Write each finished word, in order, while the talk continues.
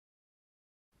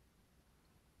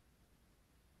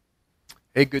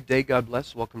Hey, good day. God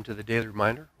bless. Welcome to the Daily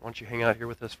Reminder. Why don't you hang out here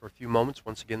with us for a few moments?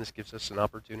 Once again, this gives us an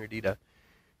opportunity to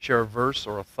share a verse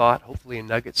or a thought, hopefully a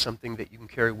nugget, something that you can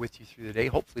carry with you through the day,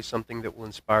 hopefully something that will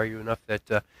inspire you enough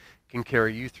that can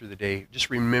carry you through the day. Just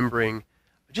remembering,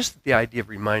 just the idea of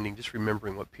reminding, just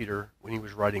remembering what Peter, when he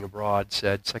was writing abroad,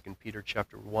 said, 2 Peter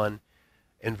chapter 1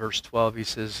 and verse 12, he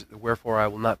says, "Wherefore I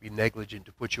will not be negligent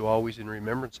to put you always in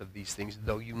remembrance of these things,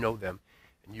 though you know them,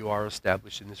 and you are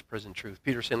established in this present truth."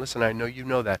 Peter saying, listen, I know you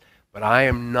know that, but I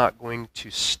am not going to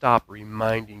stop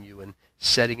reminding you and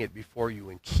setting it before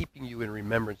you and keeping you in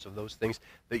remembrance of those things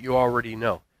that you already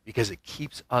know, because it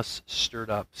keeps us stirred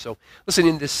up. So listen,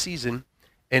 in this season,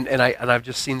 I've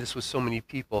just seen this with so many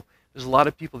people, there's a lot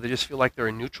of people that just feel like they're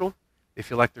in neutral. They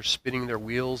feel like they're spinning their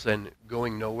wheels and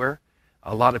going nowhere.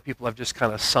 A lot of people have just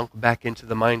kind of sunk back into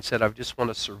the mindset, I just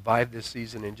want to survive this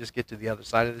season and just get to the other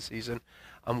side of the season.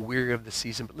 I'm weary of the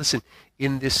season. But listen,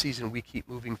 in this season, we keep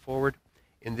moving forward.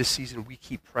 In this season, we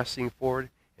keep pressing forward.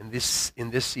 In this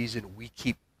season, we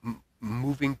keep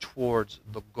moving towards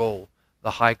the goal,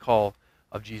 the high call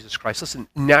of Jesus Christ. Listen,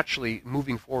 naturally,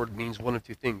 moving forward means one of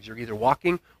two things. You're either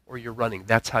walking or you're running.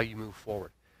 That's how you move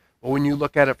forward. But when you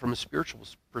look at it from a spiritual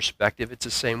perspective, it's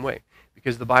the same way.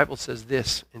 Because the Bible says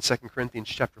this in 2 Corinthians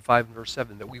chapter 5 and verse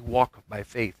 7, that we walk by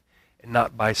faith and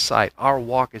not by sight. Our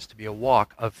walk is to be a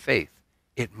walk of faith.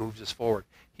 It moves us forward.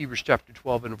 Hebrews chapter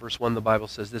 12 and verse 1, the Bible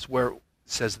says this,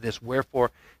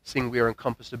 "Wherefore, seeing we are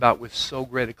encompassed about with so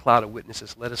great a cloud of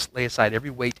witnesses, let us lay aside every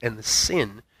weight and the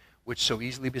sin which so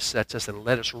easily besets us, and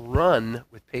let us run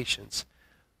with patience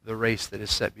the race that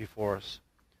is set before us."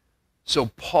 So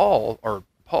Paul,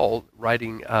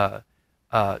 writing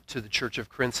to the church of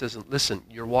Corinth, says, listen,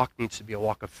 your walk needs to be a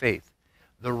walk of faith.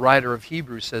 The writer of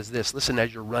Hebrews says this, listen,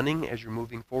 as you're running, as you're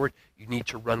moving forward, you need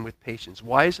to run with patience.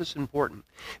 Why is this important?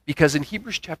 Because in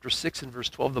Hebrews chapter 6 and verse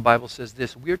 12, the Bible says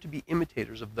this, "We are to be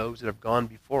imitators of those that have gone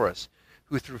before us,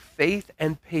 who through faith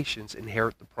and patience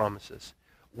inherit the promises."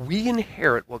 We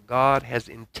inherit what God has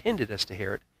intended us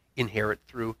to inherit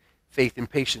through faith and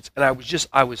patience. And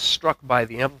I was struck by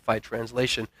the Amplified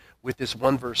translation with this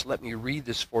one verse. Let me read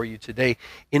this for you today.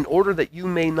 "In order that you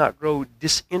may not grow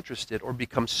disinterested or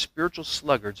become spiritual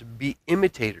sluggards, be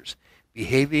imitators,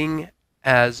 behaving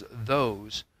as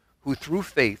those who through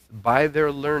faith, by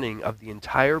their learning of the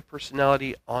entire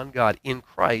personality on God in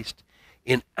Christ,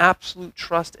 in absolute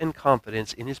trust and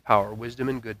confidence in his power, wisdom,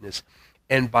 and goodness,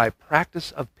 and by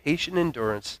practice of patient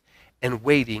endurance and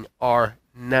waiting, are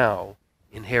now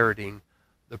inheriting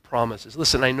the promises."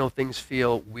 Listen, I know things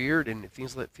feel weird and it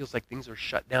feels like things are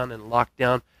shut down and locked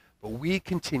down, but we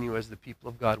continue as the people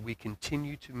of God, we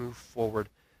continue to move forward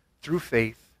through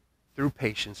faith, through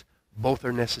patience. Both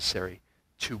are necessary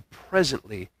to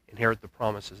presently inherit the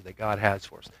promises that God has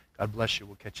for us. God bless you.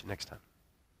 We'll catch you next time.